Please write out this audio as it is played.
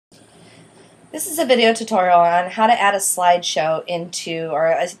This is a video tutorial on how to add a slideshow into,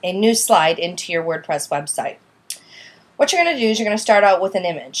 or a new slide into your WordPress website. What you're going to do is you're going to start out with an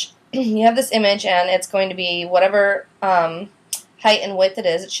image. You have this image and it's going to be whatever height and width it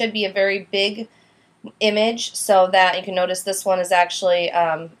is. It should be a very big image so that you can notice this one is actually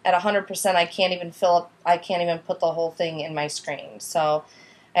at 100%. I can't even put the whole thing in my screen. So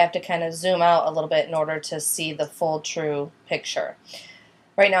I have to kind of zoom out a little bit in order to see the full true picture.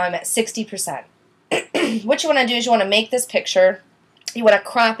 Right now I'm at 60%. What you want to do is you want to make this picture, you want to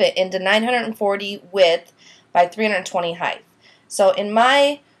crop it into 940 width by 320 height. So in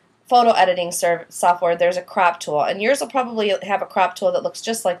my photo editing software there's a crop tool, and yours will probably have a crop tool that looks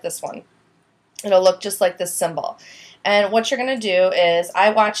just like this one. It'll look just like this symbol. And what you're going to do is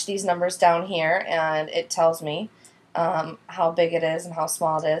I watch these numbers down here and it tells me how big it is and how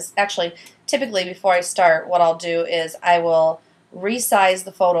small it is. Actually, typically before I start, what I'll do is I will resize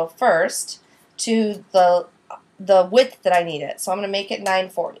the photo first to the width that I need it. So I'm going to make it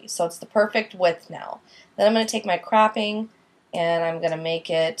 940. So it's the perfect width now. Then I'm going to take my cropping and I'm going to make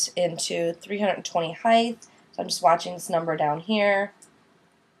it into 320 height. So I'm just watching this number down here.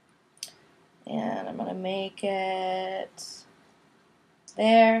 And I'm going to make it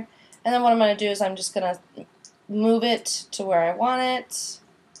there. And then what I'm going to do is I'm just going to move it to where I want it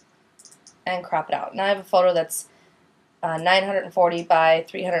and crop it out. Now I have a photo that's 940 by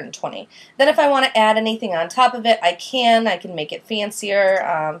 320. Then if I want to add anything on top of it, I can make it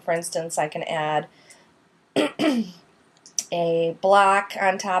fancier. For instance, I can add a block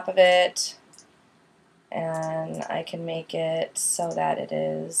on top of it, and I can make it so that it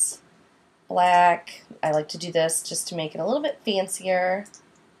is black. I like to do this just to make it a little bit fancier.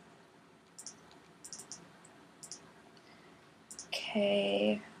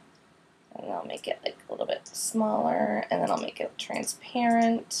 Okay. And I'll make it like a little bit smaller, and then I'll make it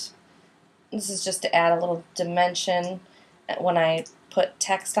transparent. This is just to add a little dimension when I put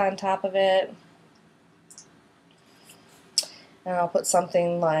text on top of it. And I'll put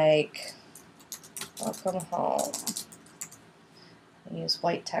something like "Welcome home." I'll use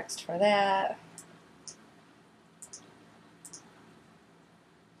white text for that.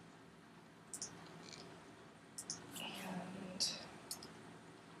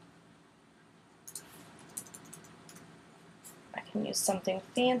 Can use something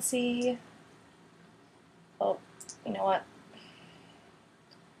fancy. Oh, you know what?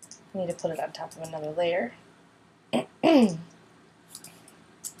 I need to put it on top of another layer. Try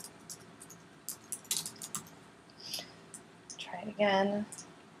it again.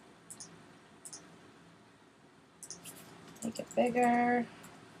 Make it bigger.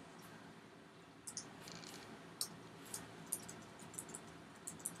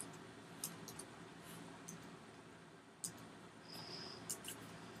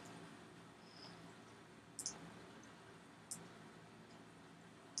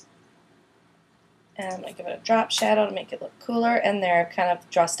 And I'm going to give it a drop shadow to make it look cooler, and there I've kind of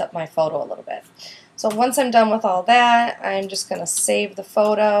dressed up my photo a little bit. So once I'm done with all that, I'm just going to save the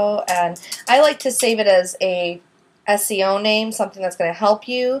photo, and I like to save it as a SEO name, something that's going to help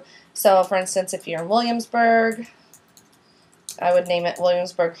you. So for instance, if you're in Williamsburg, I would name it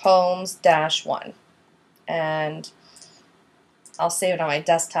Williamsburg Homes-1, and I'll save it on my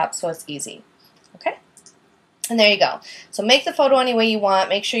desktop so it's easy. Okay? And there you go. So make the photo any way you want.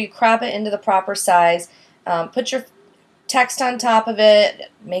 Make sure you crop it into the proper size. Put your text on top of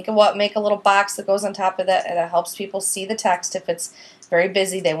it. Make a little box that goes on top of that, and that helps people see the text. If it's very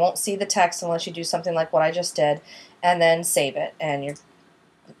busy, they won't see the text unless you do something like what I just did. And then save it. And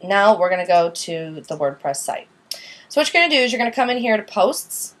now we're going to go to the WordPress site. So what you're going to do is you're going to come in here to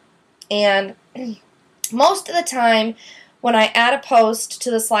posts, and most of the time when I add a post to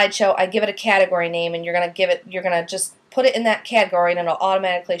the slideshow, I give it a category name, and you're gonna just put it in that category, and it'll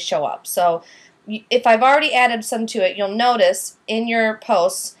automatically show up. So if I've already added some to it, you'll notice in your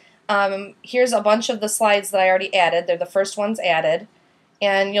posts, here's a bunch of the slides that I already added. They're the first ones added,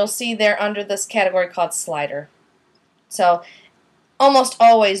 and you'll see they're under this category called slider. So almost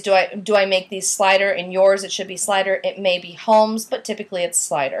always do I make these slider. In yours, it should be slider. It may be homes, but typically it's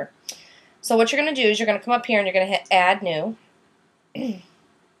slider. So what you're going to do is you're going to come up here and you're going to hit Add New.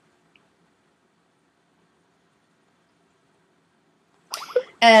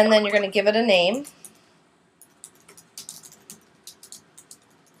 And then you're going to give it a name.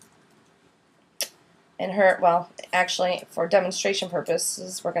 And actually, for demonstration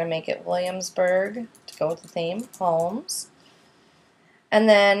purposes, we're going to make it Williamsburg to go with the theme, Homes. And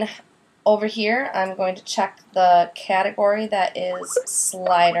then over here, I'm going to check the category that is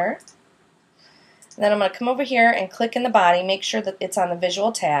slider. Then I'm going to come over here and click in the body, make sure that it's on the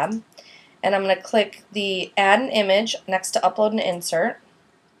visual tab, and I'm going to click the Add an Image next to Upload and Insert.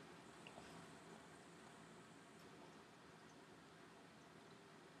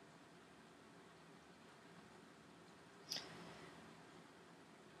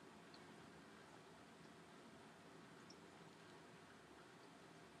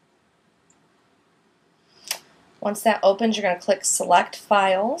 Once that opens, you're going to click Select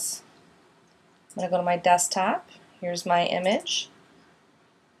Files. I'm going to go to my desktop. Here's my image.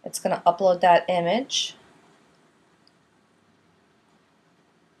 It's going to upload that image.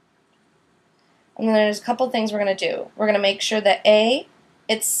 And then there's a couple things we're going to do. We're going to make sure that A,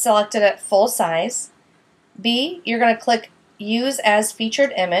 it's selected at full size. B, you're going to click Use as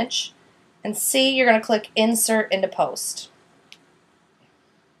Featured Image. And C, you're going to click Insert into Post.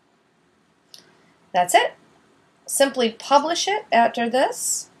 That's it. Simply publish it after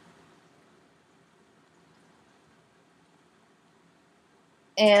this.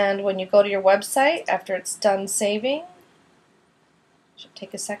 And when you go to your website, after it's done saving, it should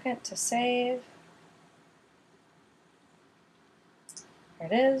take a second to save. There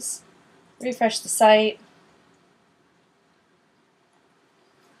it is. Refresh the site.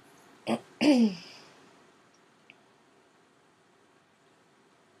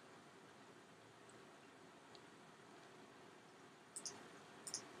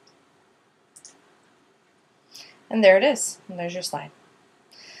 And there it is. And there's your slide.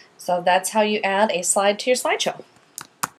 So that's how you add a slide to your slideshow.